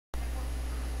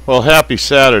Well, happy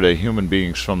Saturday, human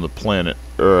beings from the planet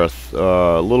Earth.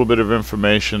 A little bit of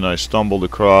information I stumbled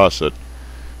across that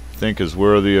I think is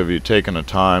worthy of you taking the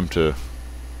time to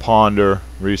ponder,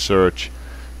 research.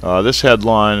 This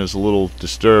headline is a little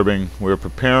disturbing. We're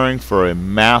preparing for a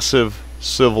massive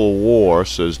civil war,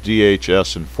 says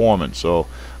DHS informant. So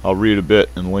I'll read a bit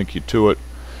and link you to it.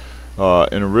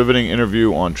 In a riveting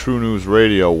interview on True News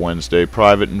Radio Wednesday,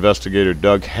 private investigator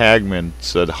Doug Hagman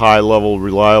said high-level,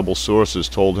 reliable sources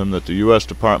told him that the U.S.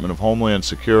 Department of Homeland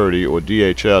Security, or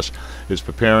DHS, is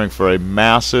preparing for a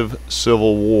massive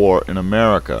civil war in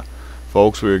America.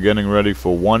 Folks, we are getting ready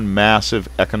for one massive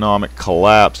economic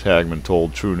collapse, Hagman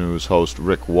told True News host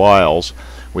Rick Wiles.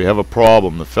 We have a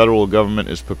problem. The federal government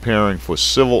is preparing for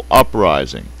civil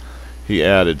uprising. He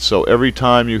added, so every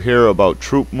time you hear about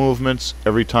troop movements,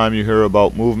 every time you hear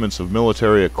about movements of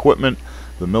military equipment,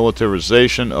 the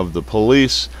militarization of the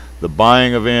police, the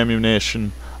buying of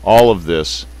ammunition, all of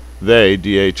this, they,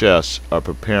 DHS, are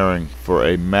preparing for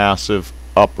a massive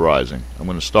uprising. I'm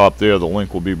going to stop there. The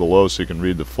link will be below so you can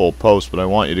read the full post, but I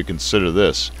want you to consider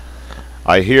this.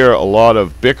 I hear a lot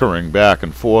of bickering back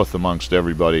and forth amongst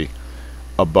everybody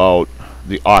about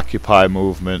the Occupy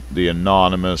movement, the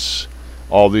Anonymous,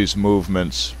 all these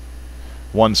movements.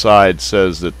 One side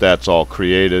says that that's all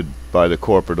created by the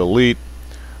corporate elite.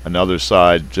 Another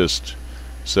side just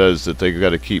says that they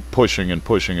got to keep pushing and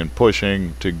pushing and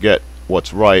pushing to get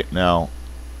what's right. Now,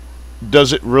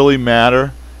 does it really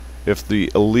matter if the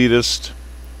elitist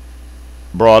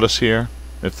brought us here,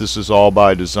 if this is all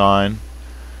by design,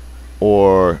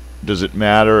 or does it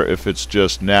matter if it's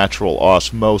just natural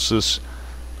osmosis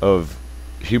of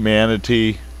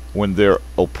humanity when they're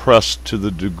oppressed to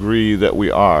the degree that we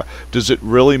are? Does it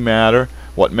really matter?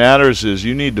 What matters is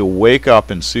you need to wake up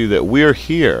and see that we're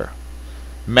here.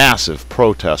 Massive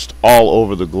protest all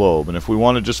over the globe. And if we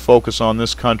want to just focus on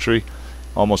this country,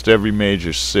 almost every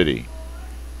major city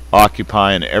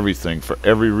occupying everything for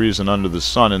every reason under the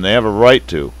sun, and they have a right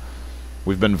to.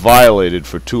 We've been violated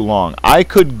for too long. I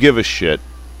could give a shit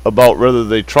about whether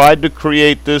they tried to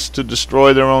create this to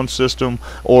destroy their own system,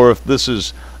 or if this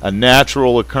is a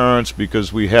natural occurrence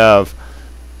because we have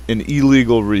an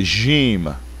illegal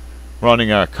regime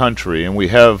running our country, and we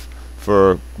have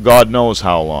for God knows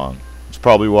how long. It's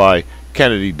probably why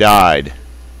Kennedy died.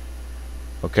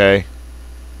 Okay?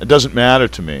 It doesn't matter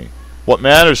to me. What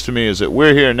matters to me is that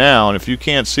we're here now, and if you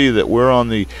can't see that we're on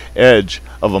the edge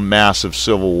of a massive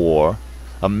civil war,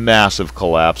 a massive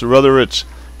collapse, or whether it's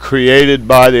created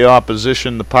by the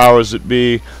opposition, the powers that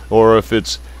be, or if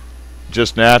it's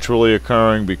just naturally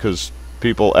occurring because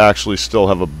people actually still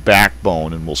have a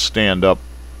backbone and will stand up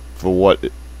for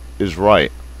what is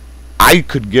right. I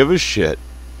could give a shit.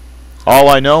 All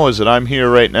I know is that I'm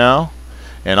here right now,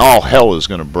 and all hell is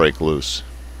going to break loose.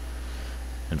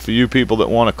 And for you people that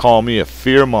want to call me a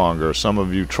fearmonger, some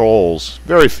of you trolls,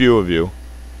 very few of you,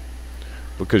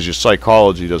 because your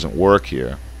psychology doesn't work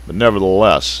here, but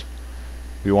nevertheless,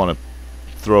 we want to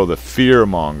throw the fear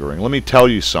mongering. Let me tell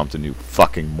you something, you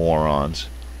fucking morons.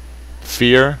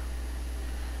 Fear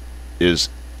is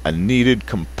a needed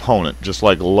component, just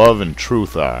like love and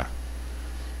truth are.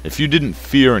 If you didn't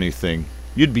fear anything,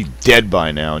 you'd be dead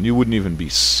by now, and you wouldn't even be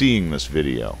seeing this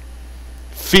video.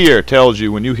 Fear tells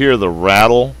you when you hear the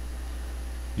rattle,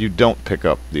 you don't pick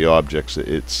up the objects that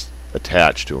it's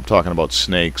attached to. I'm talking about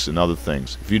snakes and other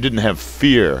things. If you didn't have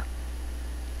fear,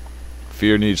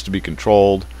 fear needs to be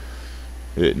controlled.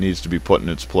 It needs to be put in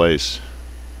its place.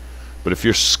 But if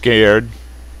you're scared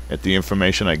at the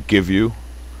information I give you,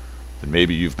 then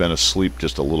maybe you've been asleep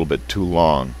just a little bit too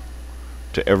long.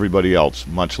 To everybody else,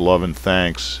 much love and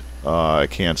thanks. I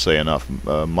can't say enough.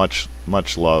 Much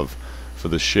love for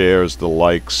the shares, the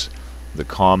likes, the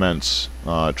comments.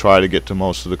 Try to get to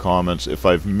most of the comments. If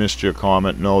I've missed your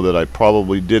comment, know that I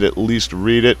probably did at least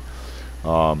read it.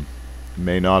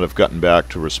 May not have gotten back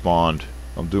to respond.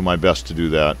 I'll do my best to do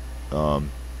that.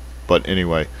 But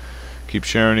anyway, keep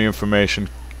sharing the information.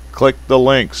 Click the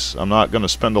links. I'm not going to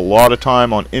spend a lot of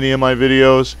time on any of my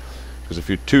videos, because if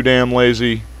you're too damn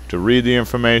lazy to read the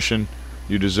information,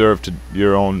 you deserve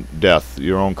your own death,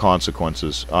 your own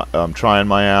consequences. I'm trying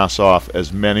my ass off,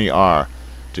 as many are,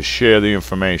 to share the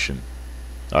information.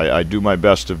 I do my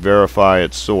best to verify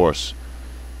its source,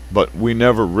 but we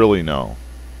never really know.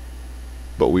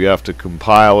 But we have to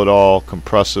compile it all,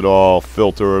 compress it all,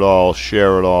 filter it all,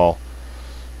 share it all,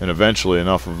 and eventually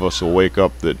enough of us will wake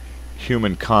up that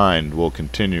humankind will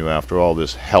continue after all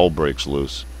this hell breaks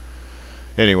loose.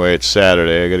 Anyway, it's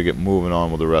Saturday. I got to get moving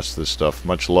on with the rest of this stuff.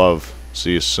 Much love.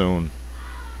 See you soon.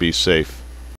 Be safe.